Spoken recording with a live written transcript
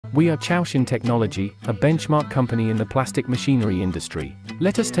We are Chaoxin Technology, a benchmark company in the plastic machinery industry.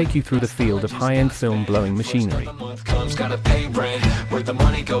 Let us take you through the field of high-end film blowing machinery.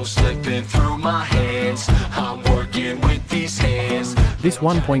 This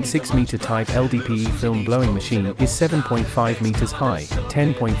 1.6 meter type LDPE film blowing machine is 7.5 meters high,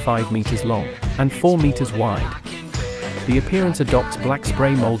 10.5 meters long, and 4 meters wide. The appearance adopts black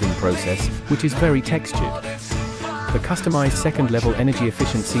spray molding process, which is very textured. The customized second-level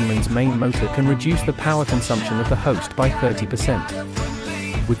energy-efficient Siemens main motor can reduce the power consumption of the host by 30%.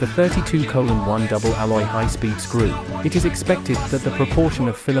 With the 32:1 double alloy high-speed screw, it is expected that the proportion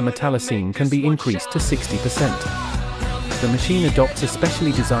of filler metallocene can be increased to 60%. The machine adopts a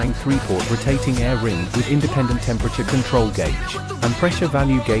specially designed 3-port rotating air ring with independent temperature control gauge and pressure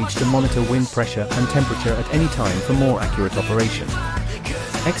value gauge to monitor wind pressure and temperature at any time for more accurate operation.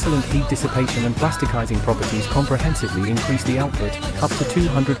 Excellent heat dissipation and plasticizing properties comprehensively increase the output, up to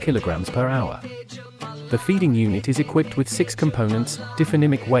 200 kilograms per hour. The feeding unit is equipped with 6 components,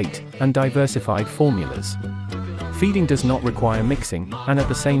 dynamic weight, and diversified formulas. Feeding does not require mixing, and at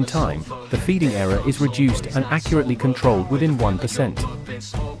the same time, the feeding error is reduced and accurately controlled within 1%.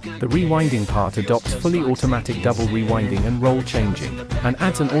 The rewinding part adopts fully automatic double rewinding and roll changing, and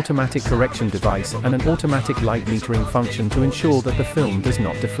adds an automatic correction device and an automatic light metering function to ensure that the film does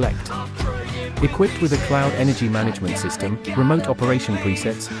not deflect. Equipped with a cloud energy management system, remote operation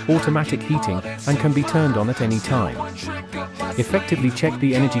presets, automatic heating, and can be turned on at any time. Effectively check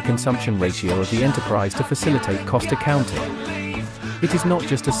the energy consumption ratio of the enterprise to facilitate cost accounting. It is not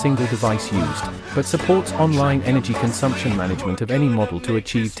just a single device used, but supports online energy consumption management of any model to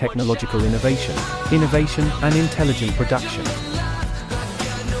achieve technological innovation, and intelligent production.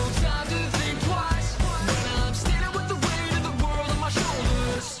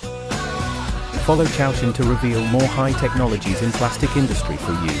 Follow Chaoxin to reveal more high technologies in plastic industry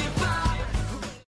for you.